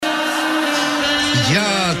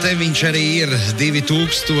Jā, te viņš arī ir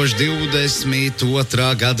 2022.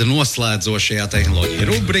 gada noslēdzošajā tehnoloģiju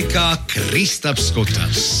rubrikā Kristaps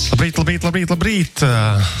Skutars. Labrīt.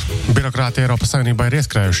 Birokrāti Eiropas Savienībā ir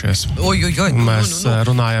ieskrējušies. Mēs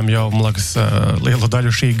runājam jau, lielu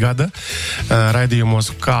daļu šī gada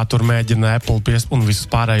raidījumos, kā tur mēģina Apple un visus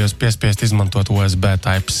pārējos piespiest izmantot USB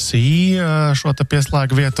Type-C šo te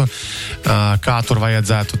pieslēgu vietu, kā tur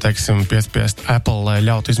vajadzētu, piespiest Apple, lai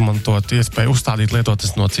ļautu izmantot iespēju uzstādīt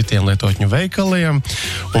lietotas no citiem lietotņu veikaliem,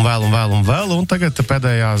 un vēl, un tagad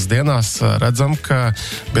pēdējās dienās redzam, ka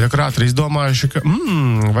birokrāti ir izdomājuši, ka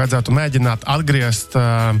vajadzētu mēģināt atgriezt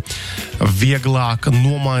vieglāk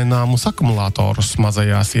nomaināmus akumulatorus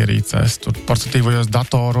mazajās ierīcēs, tur portatīvajos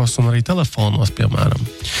datoros un arī telefonos, piemēram.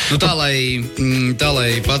 Tā,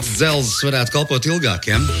 lai pats dzelzs varētu kalpot ilgāk,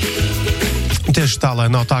 ja? Tieši tā, lai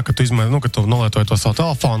nav tā, ka tu ka tu nolietoji to savu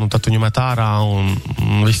telefonu, un tad tu viņu met ārā un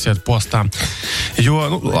viss iet postā.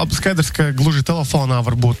 Jo, skaidrs, ka gluži telefonā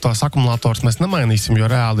varbūt tās akumulators mēs nemainīsim, jo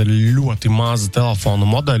reāli ir ļoti maza telefonu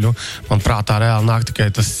modeļu. Man prātā reāli nāk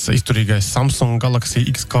tikai tas izturīgais Samsung Galaxy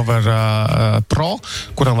X-Cover Pro,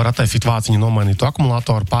 kuram var attaisīt vāciņu nomainītu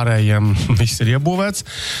akumulatoru, pārējiem viss ir iebūvēts,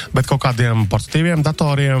 bet kaut kādiem portatīviem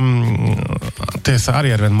datoriem tiesa arī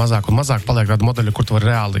arvien mazāk un mazāk paliek tāda modeļa, kur tu vari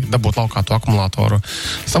reāli dabūt laukā to akumulatoru.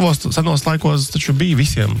 Savos senos laikos taču bija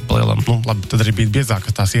visiem palielam, labi, tad arī bija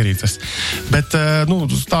biezākas tās ierīces. Bet,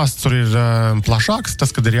 stāsts tur ir plašāks,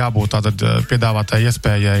 tas, kad ir jābūt tātad piedāvātai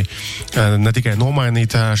iespējai ne tikai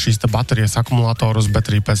nomainīt šīs baterijas akumulatorus, bet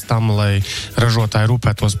arī pēc tam, lai ražotāji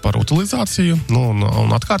rūpētos par utilizāciju, un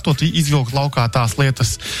atkārtot, izvilkt laukā tās lietas,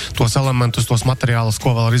 tos elementus, tos materiālus, ko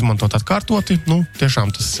vēl var izmantot atkārtoti. Tiešām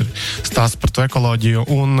tas ir stāsts par to ekoloģiju,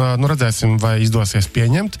 un redzēsim, vai izdosies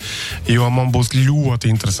pieņemt, jo man būs ļoti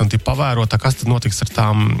interesanti pavērot, kas tad notiks ar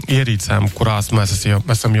tām ierīcēm, kurās mēs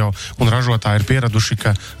esam jau, un ražotāji ir pieraduši,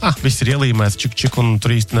 ka viss ir ielīmēts, čik, un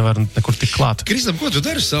tur īsti nevar nekur tik klāt. Kristam, ko tu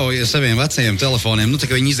dari saviem vecajiem telefoniem? Tā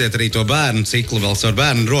kā viņi iziet arī to bērnu ciklu vēl caur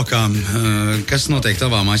bērnu rokām. Kas notiek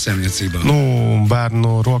tavā mājsaimniecībā?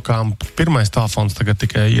 Bērnu rokām pirmais telefons tagad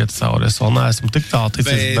tikai iet cauri. Es vēl neesmu tik tālu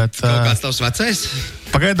ticis, bet kaut kāds tavs vecais?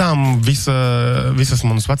 Pagaidām visas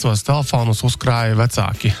manus vecos telefonus uzkrāja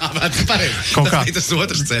vecāki. Tas ir tas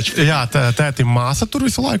otrs ceļš. Jā, tētim māsa tur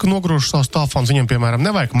visu laiku nogrūž savus telefonus. Viņam, piemēram,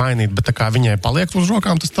 nevajag mainīt, bet tā kā viņai paliek uz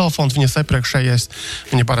rokām tas telefons, viņas iepriekšējais,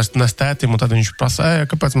 viņa parasti nes tētim, un tad viņš prasa,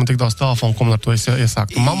 kāpēc man tik daudz telefonu, ko man ar to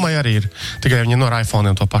iesākt? Mammai arī ir, tikai viņa no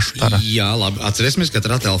iPhone'iem to pašu dara. Jā, labi, atcerēsimies, ka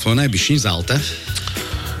katrā telefonai bija šī zelta.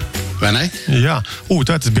 Vai ne? Jā.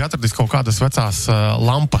 Tētis bija atradis kaut kādas vecās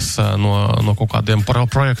lampas no kaut kādiem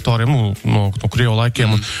projektoriem, no Krievu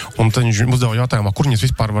laikiem, un tad viņš uzdeva jautājumu, kur viņas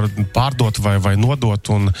vispār var pārdot vai nodot,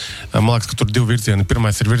 un man liekas, ka tur divi virzieni.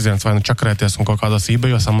 Pirmais ir virziens vai čakarēties un kaut kādos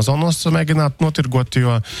eBayos, Amazonos mēģināt notirgot,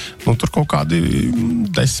 jo tur kaut kādi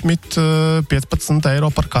 10-15 eiro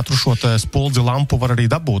par katru šo te spuldzi lampu var arī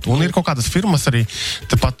dabūt. Un ir kaut kādas firmas arī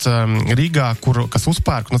tepat Rīgā, kas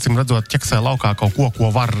uzpērk, un acīm redzot, ķeksē laukā kaut ko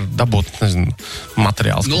var dabūt.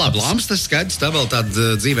 Materiāls. Labi, lamps, tas skaidrs, tā vēl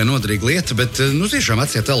tāda dzīvē noderīga lieta, bet, tiešām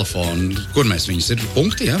vecie telefoni, kur mēs viņus ir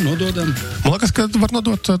punkti, nododam? Man liekas, ka var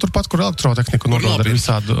nodot turpat, kur elektrotehniku nodod ar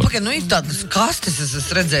visādu. Ir tādas kastes, es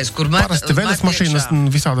esmu redzējis, kur parasti veļas mašīnas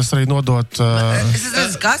visādas arī nodot. Es esmu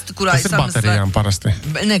redzējis kastu, kurā tas ir baterijām parasti.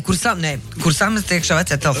 Kur samest iekšā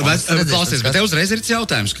vecie telefoni. Klausies, bet te uzreiz ir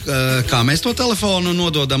jautājums, kā mēs to telefonu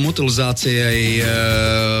nododam utilizācijai,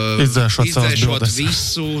 izdzēšot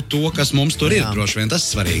visu to, kas mums tur ir, droši vien tas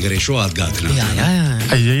svarīgi arī šo atgādināt. Jā.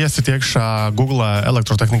 Ja iesit iekšā Google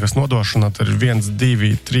elektrotehnikas nodošana, tad ir 1,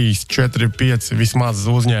 2, 3, 4, 5 vismaz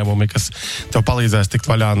uzņēmumi, kas tev palīdzēs tikt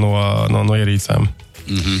vaļā no ierīcēm.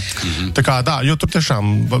 Tā kā jo tur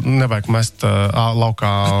tiešām nevajag mest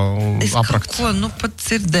laukā aprakt. Es kaut ko pat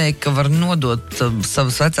dzirdēju, ka var nodot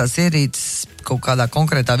savas vecās ierīces kaut kādā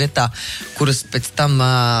konkrētā vietā, kuras pēc tam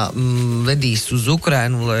vedīs uz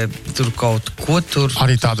Ukrainu, lai tur kaut ko tur...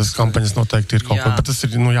 Arī tādas kampaņas noteikti ir kaut ko, bet tas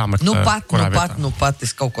ir, jāmeklē, kurā vietā. Pat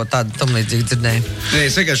es kaut ko tādu tam līdzīgi dzirdēju.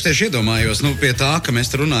 Es vienkārši tieši iedomājos, pie tā, ka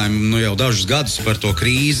mēs runājam jau dažus gadus par to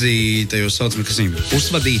krīzi, tajos saucam, kas viņi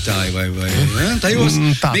pusvadītāji vai tajos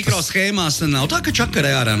mikroshēmās nav tā, ka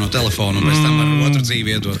čakarē ārā no telefona un pēc tam ar otru dzīvi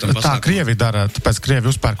iedot tam pasākumu. Tā Krievi dara, tāpēc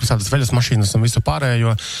Krievi uzpērk visādas veļas mašīnas un visu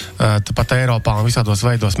pārējo, tāpat Eiropā un visādos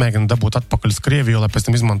veidos mēģina dabūt atpakaļ uz Krieviju, lai pēc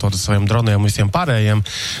tam izmantotu saviem droniem un visiem pārējiem,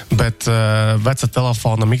 bet veca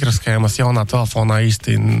telefona mikroskēmas jaunā telefonā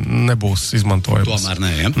īsti nebūs izmantojums. Tomēr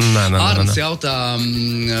nē, ja? Nē. Ārns jautā,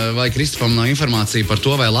 vai Kristupam nav informācija par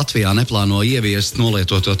to, vai Latvijā neplāno ieviest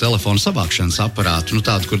nolietoto telefonu savākšanas aparātu,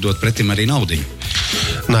 tādu, kur dot pretim arī naudiņu.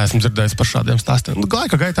 Nē, esmu dzirdējis par šādiem stāstiem.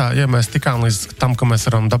 Laika gaitā, ja mēs tikām līdz tam, ka mēs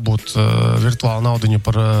varam dabūt virtuālu naudiņu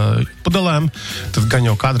par pudelēm, tad gan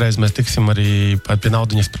jau kādreiz mēs tiksim arī pie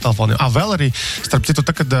naudiņas par telefoniem. Vēl arī, starp citu,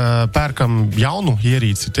 tad, kad pērkam jaunu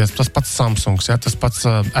ierīci, tas pats Samsungs, ja, tas pats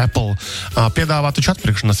Apple, piedāvā taču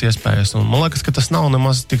atpirkšanas iespējas. Un man liekas, ka tas nav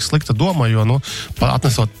nemaz tik slikta doma, jo,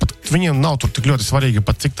 atnesot, pat viņiem nav tur tik ļoti svarīgi,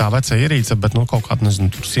 pat cik tā vecā ierīce, bet, kaut kādu,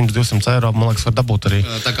 100-200 eiro, man liekas, var dabūt arī.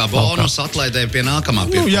 Tā kā bonus atlaidē pie nākamā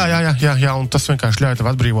pirkuma. Jā, un tas vienkārši ļauj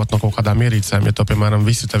tev atbrīvot no kaut kādām ierīcēm, ja to, piemēram,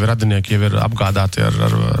 visi tevi radinieki jau ir apgādāti ar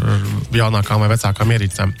jaunākām vai vecākām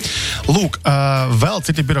ierīcēm. Lūk, vēl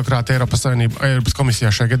citi birokrāti Eiropas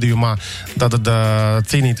komisijā šajā gadījumā tātad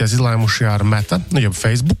cīnīties izlēmuši ar Meta, jeb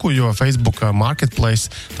Facebooku, jo Facebook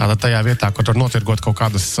Marketplace, tātad tajā vietā, kur tur notirgot kaut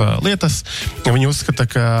kādas lietas, viņi uzskata,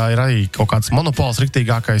 ka ir arī kaut kāds monopols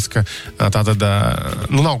riktīgākais, ka tātad,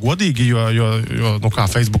 nav godīgi, jo kā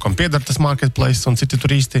Facebookam pieder tas Marketplace un citi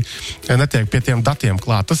tur īsti netiek pie tiem datiem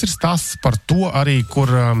klāt. Tas ir stāsts par to arī, kur,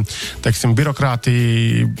 teiksim, birokrāti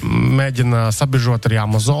mēģina sabižot arī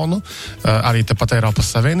Amazonu, arī tepat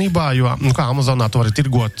Eiropas Savienībā, jo, kā Amazonā tu vari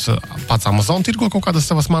tirgot, pats Amazon tirgo kaut kādas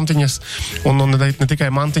savas mantiņas, un ne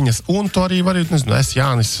tikai mantiņas, un tu arī vari, es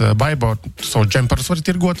Jānis Baibo, savu džemperus vari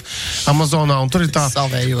tirgot Amazonā, un tur ir tā...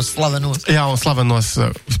 Savējos, slavenos. Jā, un slavenos,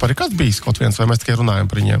 vispār ir kāds bijis kaut viens, vai mēs tikai runājam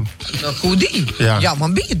par viņiem? Kudī? Jā,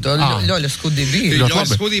 man bija, Ļoļas Kudī bija.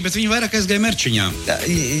 Ļoļas Kudī, bet viņi vairāk aizgāja merčiņā.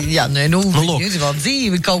 Jā, viņi ir vēl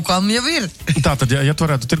dzīvi, kaut kam jau ir. Tātad, ja tu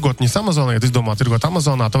varētu tirgot viņas Amazonā, ja tu izdomā tirgot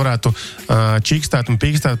Amazonā, tu varētu čīkstēt un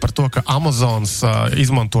pīkstēt par to, ka Amazons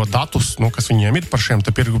izmanto datus, kas viņiem ir par šiem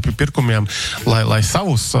te pirkumiem, lai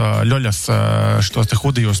savus ļoļas šitos te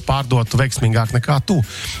hudijus pārdotu veiksmīgāk nekā tu.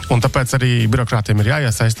 Un tāpēc arī birokrātiem ir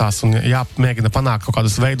jāiesaistās un jāmēģina panākt kaut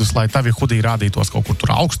kādus veidus, lai tavi hudiji rādītos kaut kur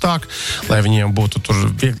tur augstāk, lai viņiem būtu tur,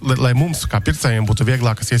 lai mums, kā pircējiem, būtu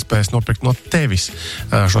vieglākas iespējas nopirkt no tevis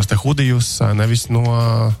šos te hudijus, nevis no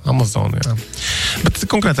Amazon, jā. Bet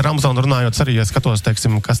konkrēti ar Amazon runājot, arī, ja skatos,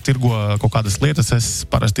 teiksim, kas tirgo kaut kādas lietas, es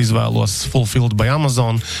parasti izvēlos Fulfilled by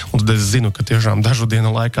Amazon, un tad es zinu, ka tiešām dažu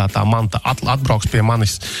dienu laikā tā manta atbrauks pie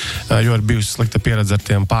manis, jo ir bijusi slikta pieredze ar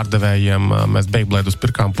tiem pārdevējiem. Mēs Beyblade'us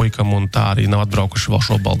pirkām puikam, un tā arī nav atbraukuši vēl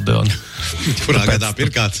šobaldu dienu. Kurā gadā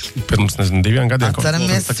pirkāt? Pirms, 2 gadiem.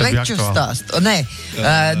 Atceramies sveču stāstu. Nē,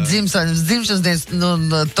 dzimšanas dienas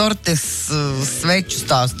tortes sveču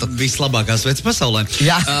stāstu. Vislabākās sveces pasaulē.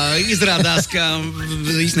 Jā. Izrādās, ka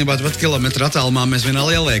īstenībā pat kilometru attālumā mēs vienā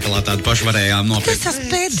lielveikalā tādu pašu varējām nopirkt. Es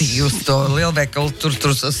pēdīju uz to lielveikalu,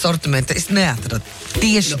 tur sortimentu. Es neatradu.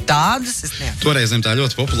 Tieši tādas es neatradu. Toreizim tā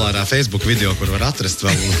ļoti populārā Facebook video, kur var atrast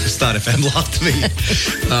vēl Star FM Latviju.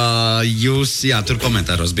 Jūs, tur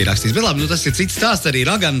komentāros bija rakstījis. Bet labi, tas ir cits stāsts. Arī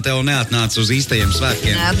Ragana tev neatnāca uz īstajiem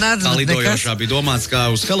svētkiem. Tā lidojošā bija domāts, kā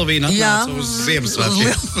uz Halloween atnāca uz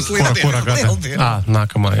Ziemassvētkiem. Kurā gadā?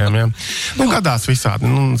 Nākamajām, jā. Gadās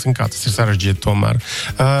visādi. Kā tas ir sarežģīti tomēr.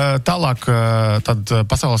 Tālāk, tad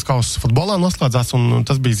pasaules kausa futbolā noslēdzās, un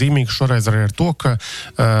tas bija zīmīgs šoreiz arī ar to, ka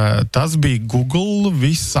tas bija Google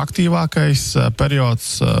visaktīvākais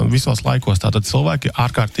periods visos laikos. Tātad cilvēki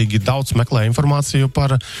ārkārtīgi daudz meklē informāciju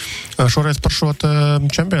šoreiz par šo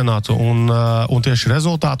čempionātu, un tieši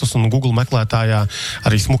rezultātus, un Google meklētājā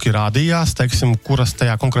arī smuki rādījās, teiksim, kuras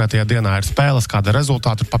tajā konkrētajā dienā ir spēles, kāda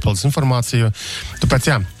rezultāta, papildus informāciju.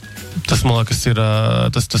 Tāpēc, tas, man liekas, ir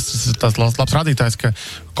tas labs rādītājs, ka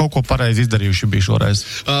kaut ko pareizi izdarījuši bija šoreiz.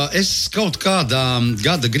 Es kaut kādā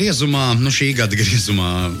gada griezumā, šī gada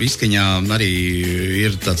griezumā izskaņā arī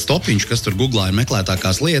ir tāds topiņš, kas tur Googlā ir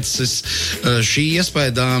meklētākās lietas. Es šī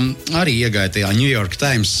iespējā arī iegāju tajā New York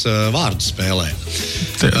Times vārdu spēlē.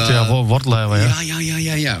 Tajā Wordlē, vai?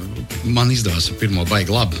 Jā. Man izdevās pirmo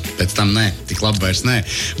baigi labi, pēc tam nē, tik labi vairs nē.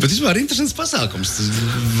 Bet vispār interesants pasākums.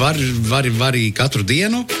 Var katru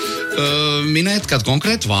dienu minēt kādu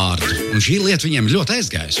konkrētu vārdu. Un šī lieta viņiem ļoti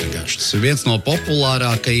aizgājusi vienkārši. Tas ir viens no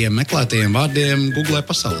populārākajiem meklētajiem vārdiem Google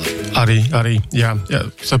pasaulē. Arī, jā,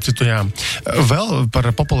 sapcitu, jā. Vēl par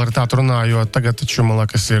popularitāti runājot, tagad taču, man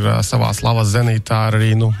liekas, ir savā slavas zenītā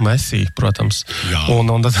arī, Messi, protams. Jā.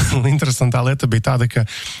 Un interesantā lieta bija tāda, ka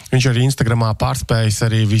viņš arī Instagramā pārspējis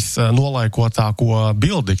arī visnolaikotāko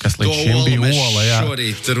bildi, kas līdz šim bija Ola, jā.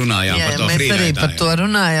 Šorīt runājām par to mēs arī par to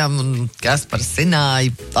runājām, un kas par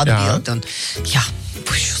Sināju atbildi, un jā,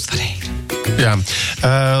 puši uzvarēja. Jā,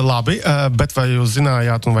 Labi, bet vai jūs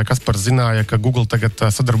zinājāt, un vai kas par zināja, ka Google tagad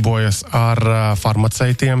sadarbojas ar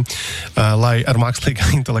farmaceitiem, lai ar mākslīgā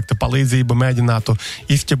intelekta palīdzību mēģinātu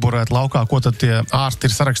izķeburēt laukā, ko tad tie ārsti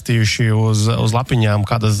ir sarakstījuši uz lapiņām,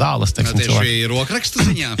 kādas zāles, teiksim, cilvēki. Tieši rokrakstu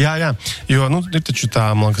ziņā? Jā, jo, ir taču tā,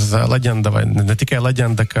 man liekas, leģenda, vai ne tikai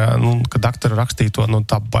leģenda, ka doktori rakstīja to,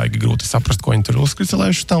 tā baigi grūti saprast, ko viņi tur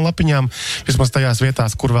uzskricelējuši tām lapiņām, vismaz tajās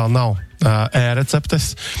vietās, kur vēl nav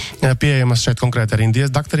e-receptes pieejamas šeit konkrēti ar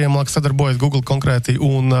Indijas doktoriem, sadarbojas Google konkrēti,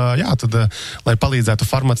 un tad, lai palīdzētu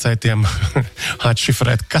farmaceitiem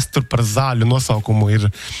atšifrēt, kas tur par zāļu nosaukumu ir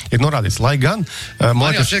norādīts. Lai gan...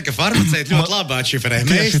 Man jau šķiet, ka farmaceiti ļoti labi atšifrē.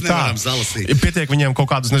 Mēs nevaram salasīt. Pietiek viņiem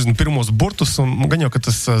kaut kādus, pirmos burtus, un gan jau, ka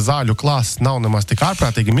tas zāļu klāsts nav nemaz tik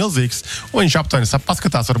ārprātīgi milzīgs, un viņš aptuveni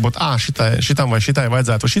paskatās, varbūt, šitam vai šitai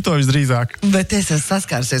vajadzētu šito visdrīzāk. Bet es esmu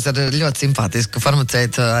saskārsies ar ļoti simpātisku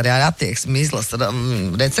farmaceitu arī ar izlasa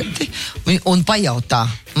recepti un pajautā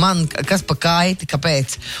man, kas pa kaiti,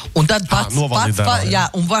 kāpēc. Un tad pats izdomā,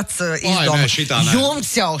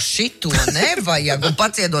 jums jau šito nevajag, un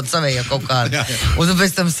pats iedod savējā kaut kādu. Un tad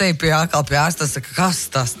pēc tam seja pie ārsta, saka, kas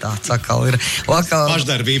tas tāds atkal ir?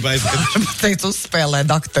 Pašdarbība aizgad. Teicu, uzspēlē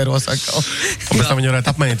dakteros atkal. Un pēc tam viņi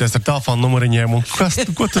varētu apmainīties ar telefonu numuriņiem, un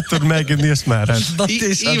ko tu tur mēģini iesmērēt?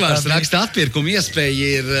 Ivars raksta, atpirkuma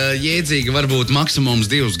iespēja ir jēdzīga varbūt maksimums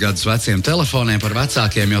 2 gadus veciem telefoniem, par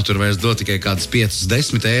vecākiem jau tur vairs dod tikai kādas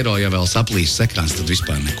 5-10 eiro, ja vēl saplīsas ekrāns, tad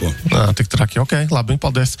vispār neko. Tik traki, ok, labi,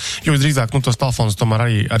 paldies. Jo visdrīzāk, tos telefonus tomēr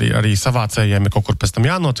arī savācējiem ir kaut kur pēc tam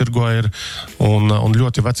jānotirgo ir, un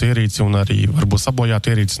ļoti veci ierīci, un arī varbūt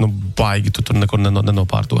sabojāti ierīci, baigi tu tur nekur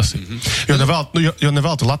nenopārdosi. Jo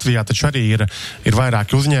nevelti Latvijā taču arī ir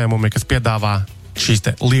vairāki uzņēmumi, kas piedāvā šīs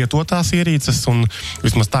te lietotās ierīces, un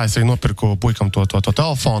vismaz tā es arī nopirku puikam to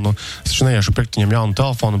telefonu. Es taču neiešu pirkt viņam jaunu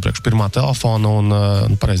telefonu, priekš pirmā telefonu,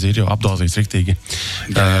 un pareizi ir jau apdozījis riktīgi.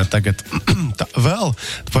 Tagad vēl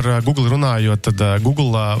par Google runājot, tad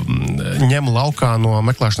Google ņem laukā no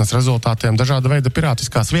meklēšanas rezultātiem dažāda veida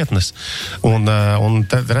pirātiskās vietnes. Un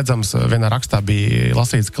te redzams, vienā rakstā bija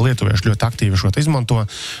lasīts, ka lietuvieši ļoti aktīvi šo izmanto,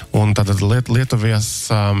 un tad Lietuvies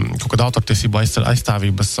kaut kāda autortiesība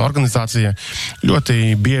aizstāvības organizācija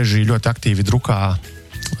ļoti bieži, ļoti aktīvi drukā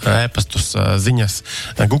e-pastus, ziņas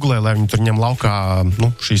Google, lai viņi tur ņem laukā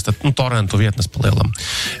šīs torrentu vietnes palielam.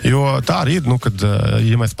 Jo tā arī ir, kad,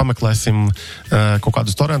 ja mēs pameklēsim kaut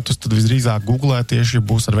kādus torrentus, tad visdrīzāk Google tieši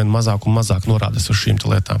būs arvien mazāk un mazāk norādes uz šīm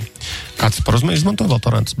lietām. Kāds par uzmanību izmanto vēl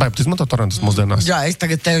torrentus? Vai pat izmanto torrentus mūsdienās? Jā, es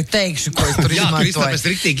tagad tev teikšu, ko es tur izmantoju. Jā, tu es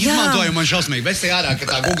riktīgi izmantoju, man šausmīgi besē ārā, ka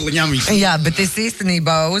tā Google ņem visu. Jā, bet es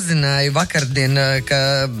īstenībā uzzināju vakardien, ka,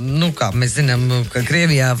 kā mēs zinām, ka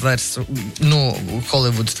Krievijā vairs,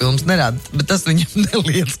 Hollywoods filmas nerāda, bet tas viņam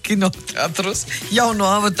neliedz kinoteatrus jauno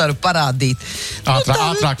avataru parādīt.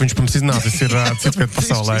 Ātrāk viņš pirms iznācis ir citviet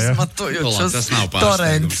pasaulē, ja? Tas nav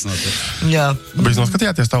pārsteigums. Jā. Bet jūs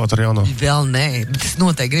noskatījāties tā avataru jauno? Vēl nē, bet es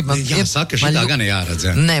noteikti gribu. Jā, saka, šitā gan jāredz,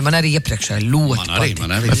 jā. Nē, man arī iepriekšēji ļoti patīk.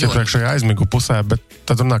 Es iepriekšēji aizmigu pusē, bet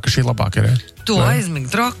tad runā, ka šī labāk ir, ja? Tu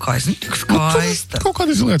aizmigi trakais, skaista. Kaut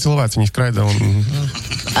kādi zilie cilvēci viņi skraida un...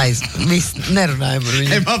 Viss, nerunājam ar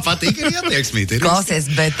viņu. Man patīk arī attieksmīt. Klausies,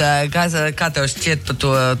 bet kā tev šķiet par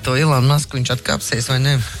to Elonu Musku, viņš atkāpsies vai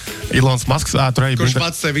ne? Elons Musks, kurš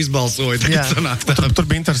pats sevi izbalsoja. Tur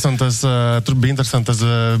bija interesantas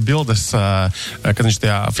bildes, kad viņš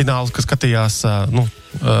tajā finālu, kas skatījās,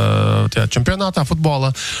 tajā čempionātā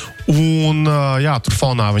futbola, un, tur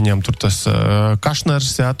fonā viņam tur tas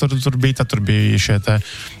Kašners, tur bija šie te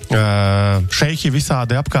šeihi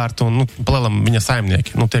visādi apkārt, un, palielam viņa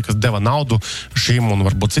saimnieki, tie, kas deva naudu šīm un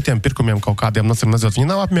varbūt citiem pirkumiem kaut kādiem, nezot, viņi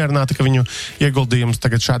nav apmierināti, ka viņu ieguldījums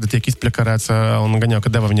tagad šādi tiek izpļakarēts, un gan jau,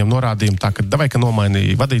 ka deva viņam norādījumu, tā, ka davai, ka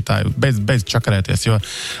nomainīja vadītāju, beidz čakarēties, jo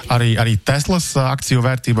arī Teslas akciju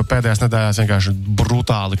vērtība pēdējās nedēļās vienkārši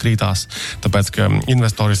brutāli krītās, tāpēc, ka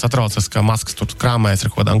investori satraucas, ka Musks tur krāmējas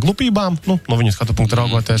ar kodām glupībām, no viņu skatu punktu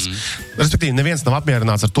raugoties. Respektīvi, neviens nav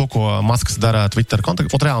apmierināts ar to, ko Musks dara Twitter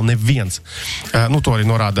kontaktu, neviens. To arī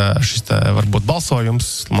norāda šis varbūt balsojums.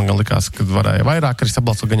 Man gan likās, ka varēja vairāk arī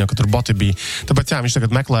sabalsot, gan jau, ka tur boti bija. Tāpēc, viņš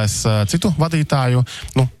tagad meklēs citu vadītāju.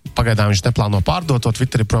 Pagaidām viņš neplāno pārdot to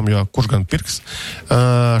Twitteri prom, jo kurš gan pirks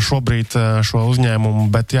šobrīd šo uzņēmumu,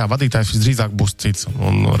 bet vadītājs visdrīzāk būs cits,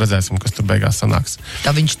 un redzēsim, kas tur beigās sanāks. Tā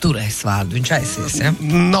viņš turēs vārdu, viņš aizies, ja?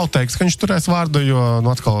 Nav teiks, ka viņš turēs vārdu, jo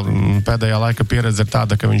atkal pēdējā laika pieredze ir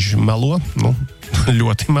tāda, ka viņš melo,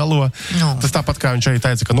 ļoti melo. Tas tāpat, kā viņš arī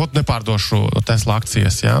teica, ka nepārdošu Tesla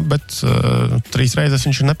akcijas, bet 3 reizes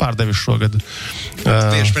viņš ir nepārdevis šogad.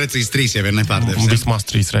 Tieši precīzi 3 jau ir nepārdevis. Vismaz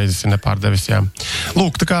 3 reizes ir nepārdevis, jā.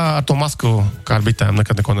 Lūk, tā kā ar to Musku, kā ar bitēm,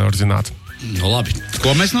 nekad neko nevar zināt. Labi.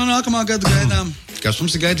 Ko mēs no nākamā gada gaidām? kas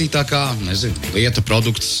mums ir gaidītākā, nezinu, lieta,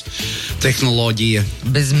 produkts, tehnoloģija.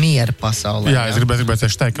 Bez miera pasaulē. Jā, es gribēju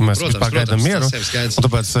tieši teikt, ka mēs vispār gaidām mieru. Un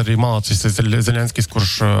tāpēc arī Malacis Zeļenskis,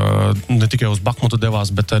 kurš ne tikai uz Bakmutu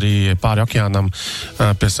devās, bet arī pāri okeānam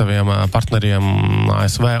pie saviem partneriem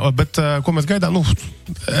ASV. Bet ko mēs gaidām?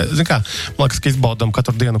 Zin kā, man liekas, ka izbaudam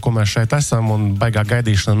katru dienu, ko mēs šeit esam, un baigā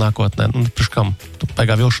gaidīšana nākotnē. Priekš kam?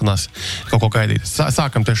 Baigā vilšanās kaut ko gaidīt.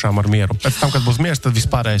 Sākam tiešām ar mieru. Pēc tam, kad būs miers, tad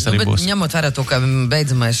vispārējais arī būs. Ņemot vērā to, ka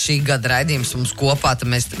beidzamais šī gada raidījums mums kopā, tad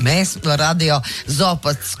mēs radio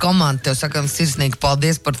Zoopastas komanda tev sakam sirsnīgi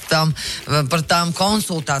paldies par tām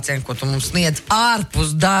konsultācijām, ko tu mums sniedz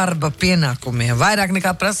ārpus darba pienākumiem. Vairāk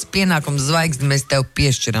nekā prasa pienākums zvaigzni mēs tev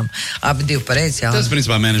piešķiram. Abi divi pareizi, jā. Tas,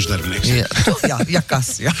 principā, mēneša darbinieks. Jā,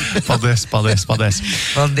 kas, jā. Paldies.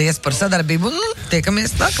 Paldies par sadarbību un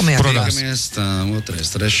tiekamies nākamajā. Tiekamies 2.,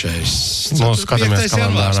 3. Skatāmies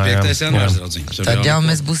kalendārā. 5. janvārs, draudziņi. Tad jau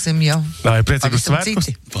mēs būsim jau. Priecīgus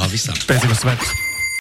svētkus. Pavisam. Priecīgus svētkus.